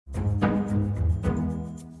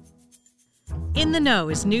In the Know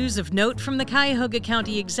is news of note from the Cuyahoga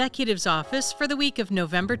County Executive's Office for the week of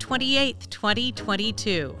November 28th,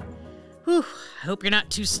 2022. Whew, I hope you're not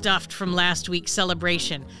too stuffed from last week's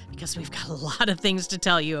celebration, because we've got a lot of things to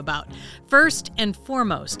tell you about. First and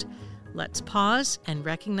foremost, let's pause and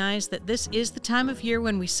recognize that this is the time of year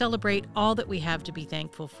when we celebrate all that we have to be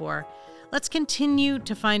thankful for. Let's continue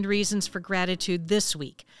to find reasons for gratitude this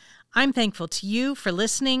week. I'm thankful to you for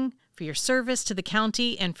listening, for your service to the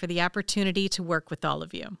county, and for the opportunity to work with all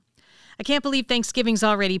of you. I can't believe Thanksgiving's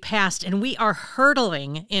already passed, and we are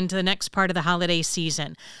hurtling into the next part of the holiday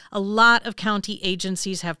season. A lot of county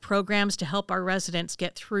agencies have programs to help our residents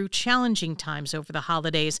get through challenging times over the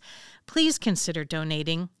holidays. Please consider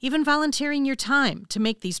donating, even volunteering your time to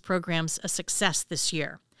make these programs a success this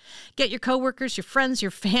year. Get your coworkers, your friends, your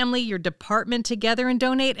family, your department together and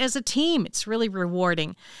donate as a team. It's really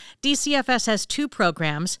rewarding. DCFS has two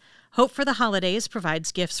programs. Hope for the Holidays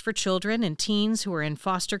provides gifts for children and teens who are in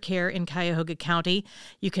foster care in Cuyahoga County.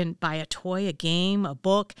 You can buy a toy, a game, a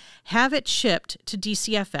book, have it shipped to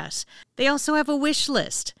DCFS. They also have a wish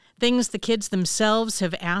list, things the kids themselves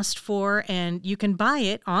have asked for, and you can buy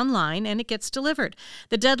it online and it gets delivered.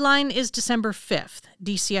 The deadline is December 5th.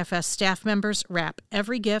 DCFS staff members wrap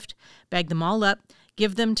every gift, bag them all up,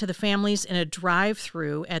 give them to the families in a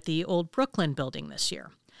drive-through at the old Brooklyn building this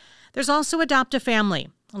year. There's also Adopt a Family.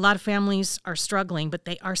 A lot of families are struggling, but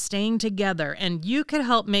they are staying together, and you could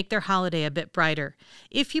help make their holiday a bit brighter.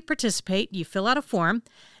 If you participate, you fill out a form.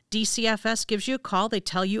 DCFS gives you a call. They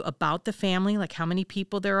tell you about the family, like how many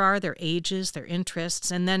people there are, their ages, their interests,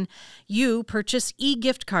 and then you purchase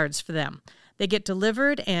e-gift cards for them. They get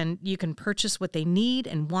delivered, and you can purchase what they need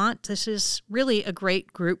and want. This is really a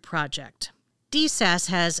great group project. DSAS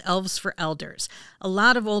has Elves for Elders. A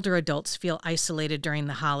lot of older adults feel isolated during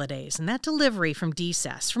the holidays, and that delivery from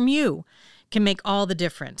DSAS, from you, can make all the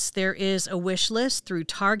difference. There is a wish list through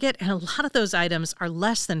Target, and a lot of those items are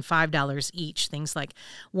less than $5 each. Things like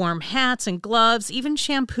warm hats and gloves, even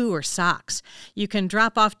shampoo or socks. You can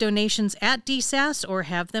drop off donations at DSAS or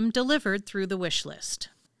have them delivered through the wish list.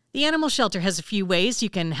 The animal shelter has a few ways you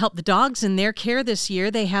can help the dogs in their care this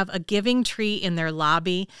year. They have a giving tree in their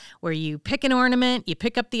lobby where you pick an ornament, you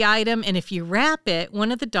pick up the item, and if you wrap it,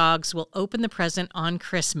 one of the dogs will open the present on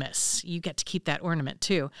Christmas. You get to keep that ornament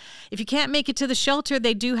too. If you can't make it to the shelter,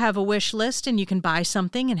 they do have a wish list and you can buy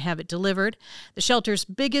something and have it delivered. The shelter's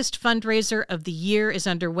biggest fundraiser of the year is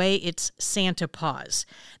underway. It's Santa Paws.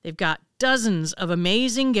 They've got dozens of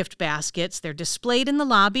amazing gift baskets. They're displayed in the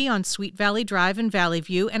lobby on Sweet Valley Drive in Valley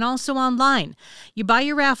View and also online. You buy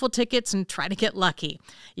your raffle tickets and try to get lucky.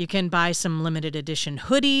 You can buy some limited edition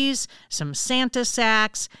hoodies, some Santa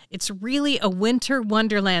sacks. It's really a winter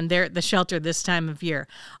wonderland there at the shelter this time of year.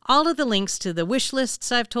 All of the links to the wish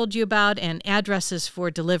lists I've told you about and addresses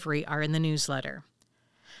for delivery are in the newsletter.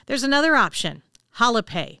 There's another option.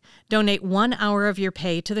 HoloPay. Donate 1 hour of your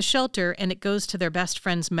pay to the shelter and it goes to their best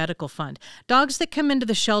friend's medical fund. Dogs that come into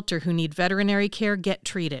the shelter who need veterinary care get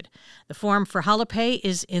treated. The form for HoloPay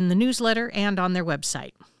is in the newsletter and on their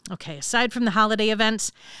website. Okay, aside from the holiday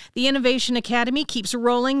events, the Innovation Academy keeps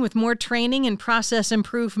rolling with more training and process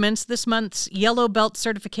improvements. This month's Yellow Belt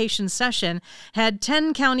certification session had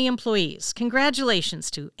 10 county employees.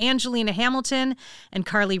 Congratulations to Angelina Hamilton and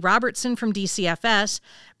Carly Robertson from DCFS,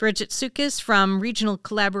 Bridget Sukis from Regional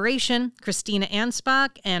Collaboration, Christina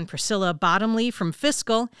Anspach and Priscilla Bottomley from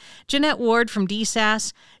Fiscal, Jeanette Ward from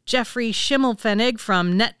DSAS, Jeffrey Schimmelpfennig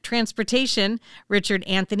from Net Transportation, Richard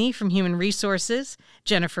Anthony from Human Resources,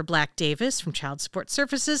 Jennifer Black Davis from Child Support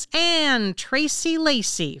Services, and Tracy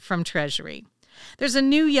Lacey from Treasury. There's a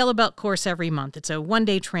new Yellow Belt course every month. It's a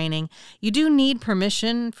one-day training. You do need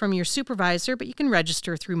permission from your supervisor, but you can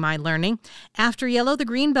register through My Learning. After Yellow, the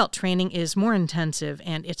Green Belt training is more intensive,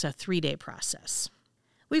 and it's a 3-day process.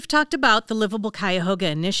 We've talked about the Livable Cuyahoga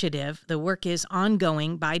initiative. The work is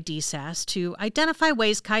ongoing by DSAS to identify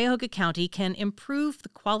ways Cuyahoga County can improve the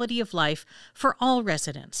quality of life for all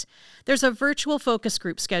residents. There's a virtual focus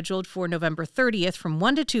group scheduled for November 30th from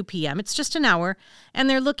 1 to 2 p.m. It's just an hour, and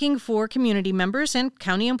they're looking for community members and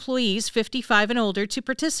county employees 55 and older to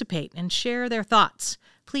participate and share their thoughts.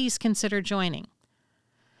 Please consider joining.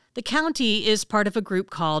 The county is part of a group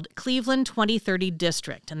called Cleveland 2030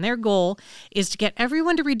 District, and their goal is to get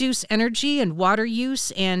everyone to reduce energy and water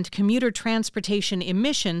use and commuter transportation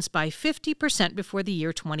emissions by 50% before the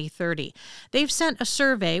year 2030. They've sent a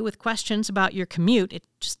survey with questions about your commute. It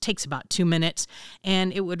just takes about 2 minutes,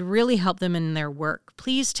 and it would really help them in their work.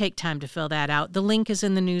 Please take time to fill that out. The link is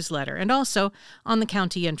in the newsletter and also on the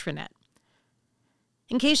county intranet.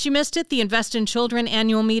 In case you missed it, the Invest in Children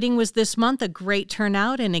annual meeting was this month, a great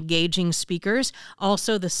turnout and engaging speakers.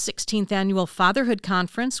 Also, the 16th annual Fatherhood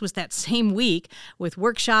Conference was that same week with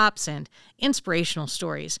workshops and inspirational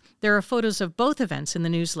stories. There are photos of both events in the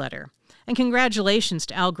newsletter. And congratulations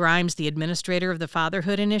to Al Grimes, the administrator of the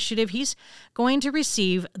Fatherhood Initiative. He's going to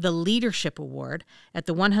receive the Leadership Award at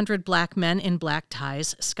the 100 Black Men in Black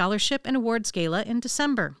Ties Scholarship and Awards Gala in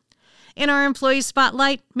December. In our employee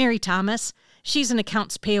spotlight, Mary Thomas. She's an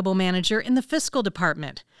accounts payable manager in the fiscal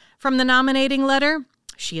department. From the nominating letter,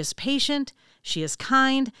 she is patient, she is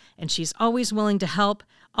kind, and she's always willing to help.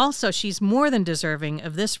 Also, she's more than deserving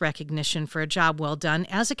of this recognition for a job well done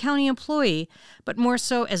as a county employee, but more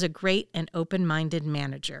so as a great and open-minded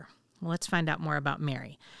manager. Well, let's find out more about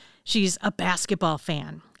Mary. She's a basketball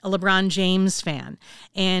fan, a LeBron James fan,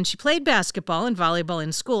 and she played basketball and volleyball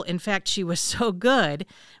in school. In fact, she was so good,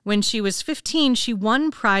 when she was 15, she won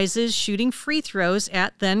prizes shooting free throws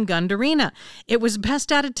at then Gund Arena. It was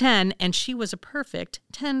best out of 10, and she was a perfect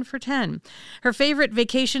 10 for 10. Her favorite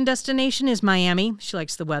vacation destination is Miami. She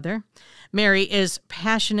likes the weather. Mary is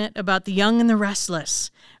passionate about the young and the restless.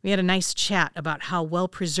 We had a nice chat about how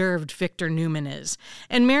well-preserved Victor Newman is.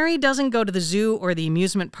 And Mary doesn't go to the zoo or the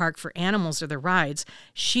amusement park for animals or the rides.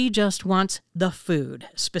 She just wants the food,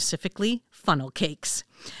 specifically funnel cakes.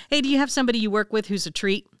 Hey, do you have somebody you work with who's a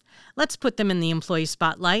treat? Let's put them in the employee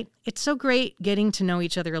spotlight. It's so great getting to know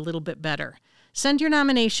each other a little bit better. Send your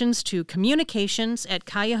nominations to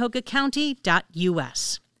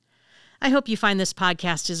communications@cuyahogacounty.us. I hope you find this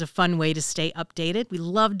podcast is a fun way to stay updated. We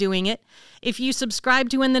love doing it. If you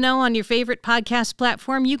subscribe to In the Know on your favorite podcast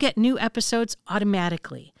platform, you get new episodes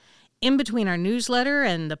automatically. In between our newsletter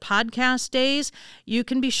and the podcast days, you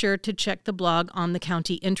can be sure to check the blog on the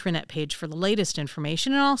county intranet page for the latest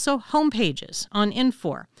information and also home pages on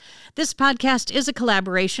Infor. This podcast is a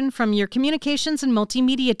collaboration from your communications and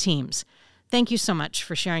multimedia teams. Thank you so much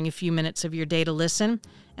for sharing a few minutes of your day to listen.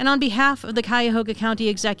 And on behalf of the Cuyahoga County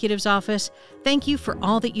Executive's Office, thank you for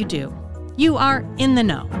all that you do. You are In the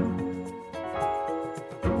Know.